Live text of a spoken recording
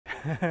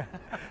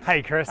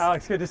Hey Chris.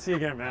 Alex, good to see you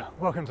again, man.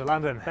 Welcome to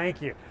London.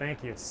 Thank you,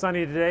 thank you. It's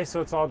sunny today, so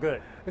it's all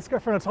good. Let's go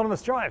for an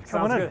autonomous drive.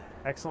 Come Sounds on in. good.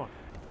 Excellent.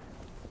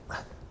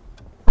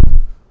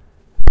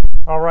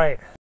 All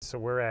right, so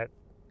we're at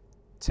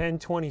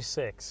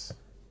 10:26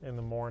 in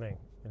the morning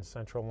in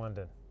central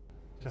London.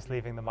 Just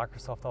leaving the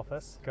Microsoft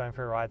office, going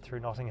for a ride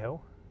through Notting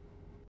Hill.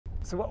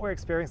 So what we're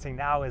experiencing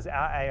now is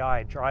our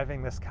AI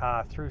driving this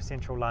car through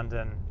central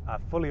London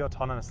fully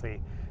autonomously,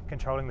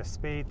 controlling the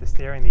speed, the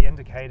steering, the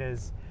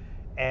indicators,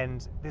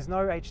 and there's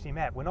no HD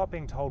map. We're not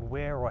being told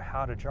where or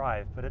how to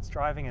drive, but it's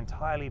driving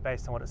entirely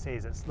based on what it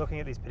sees. It's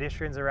looking at these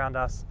pedestrians around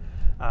us,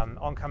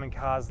 oncoming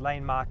cars,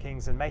 lane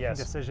markings, and making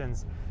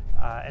decisions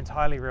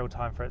entirely real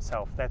time for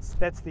itself.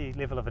 That's the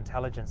level of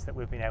intelligence that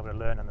we've been able to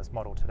learn in this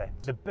model today.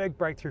 The big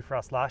breakthrough for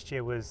us last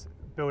year was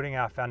building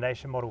our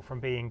foundation model from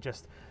being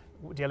just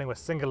dealing with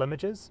single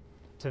images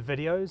to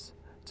videos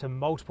to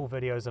multiple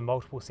videos and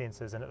multiple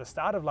sensors. And at the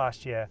start of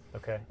last year,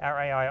 our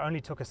AI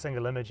only took a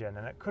single image in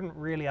and it couldn't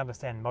really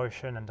understand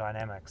motion and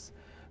dynamics.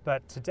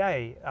 But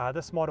today,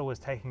 this model is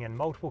taking in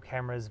multiple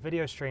cameras,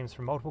 video streams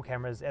from multiple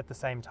cameras at the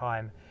same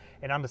time,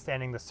 and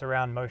understanding the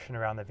surround motion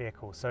around the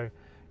vehicle. So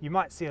you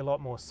might see a lot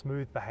more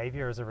smooth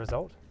behavior as a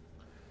result.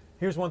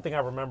 Here's one thing I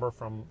remember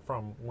from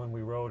when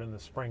we rode in the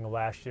spring of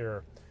last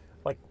year.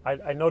 Like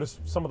I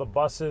noticed some of the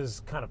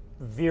buses kind of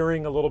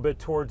veering a little bit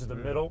towards the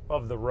middle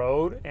of the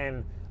road,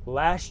 and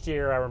last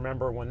year I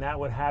remember when that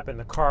would happen,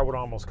 the car would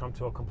almost come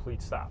to a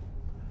complete stop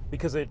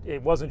because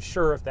it wasn't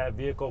sure if that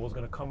vehicle was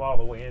going to come all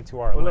the way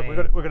into our lane.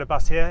 Look, we're going to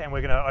bus here and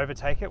we're going to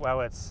overtake it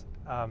while it's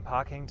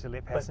parking to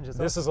let passengers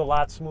This is a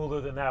lot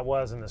smoother than that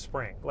was in the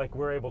spring. Like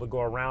we're able to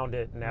go around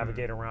it and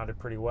navigate around it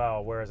pretty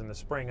well, whereas in the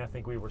spring I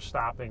think we were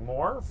stopping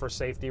more for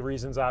safety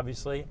reasons,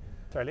 obviously.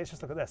 Sorry, let's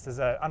just look at this. There's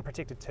an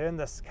unprotected turn.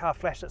 This car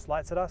flashed its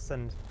lights at us,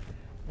 and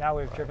now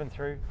we've driven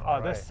through.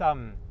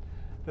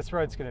 This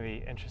road's going to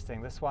be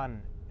interesting. This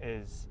one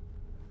is.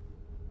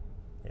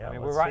 Yeah, I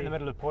mean, we're right in the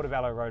middle of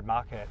Portobello Road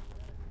Market.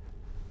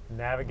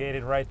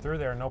 Navigated right through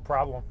there, no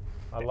problem.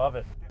 I love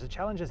it. The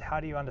challenge is how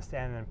do you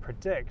understand and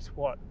predict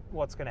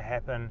what's going to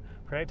happen,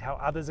 predict how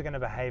others are going to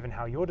behave, and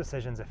how your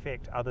decisions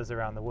affect others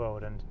around the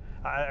world and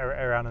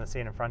around in the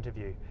scene in front of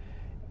you.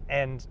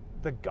 And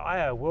the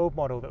Gaia world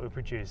model that we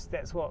produced,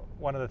 that's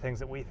one of the things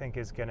that we think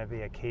is going to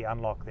be a key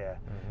unlock there.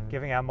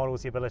 Giving our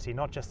models the ability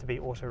not just to be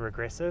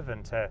auto-regressive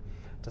and to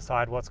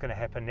decide what's going to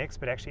happen next,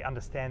 but actually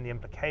understand the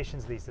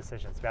implications of these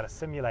decisions, be able to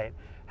simulate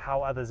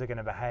how others are going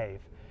to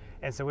behave.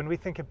 And so when we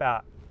think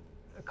about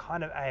the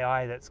kind of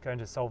AI that's going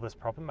to solve this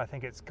problem, I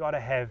think it's got to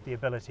have the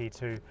ability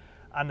to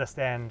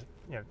understand,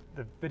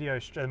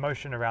 the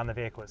motion around the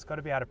vehicle. It's got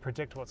to be able to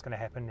predict what's going to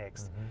happen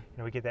next.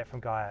 We get that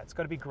from Gaia. It's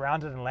got to be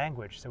grounded in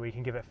language so we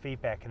can give it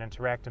feedback and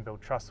interact and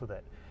build trust with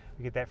it.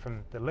 We get that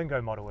from the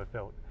Lingo model we've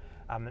built.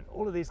 And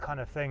all of these kind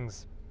of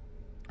things,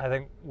 I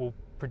think, will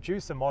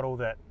produce a model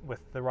that, with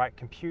the right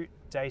compute,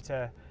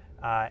 data,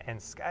 and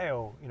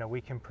scale,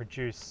 we can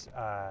produce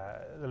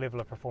the level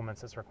of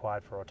performance that's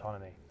required for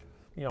autonomy.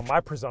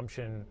 My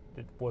presumption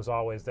was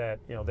always that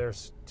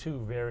those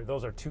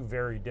are two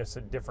very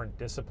different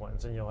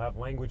disciplines, and you'll have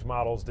language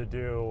models to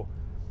do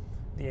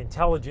the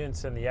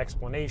intelligence and the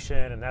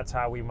explanation, and that's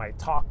how we might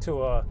talk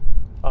to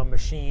a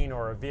machine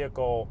or a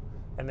vehicle,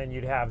 and then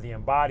you'd have the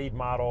embodied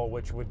model,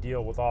 which would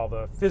deal with all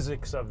the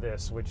physics of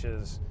this, which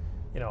is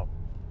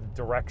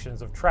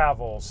directions of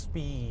travel,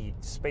 speed,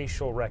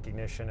 spatial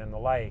recognition, and the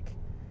like.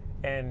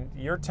 And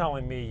you're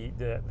telling me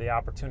that the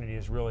opportunity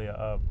is really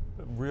a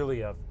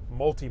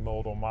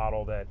multimodal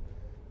model that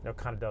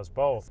kind of does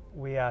both.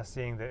 We are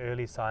seeing the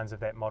early signs of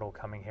that model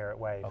coming here at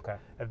Wayve.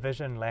 A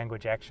vision,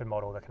 language, action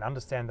model that can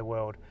understand the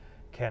world,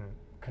 can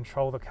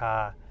control the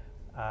car,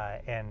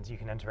 and you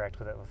can interact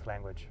with it with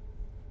language.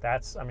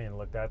 That's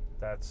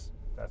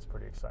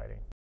pretty exciting.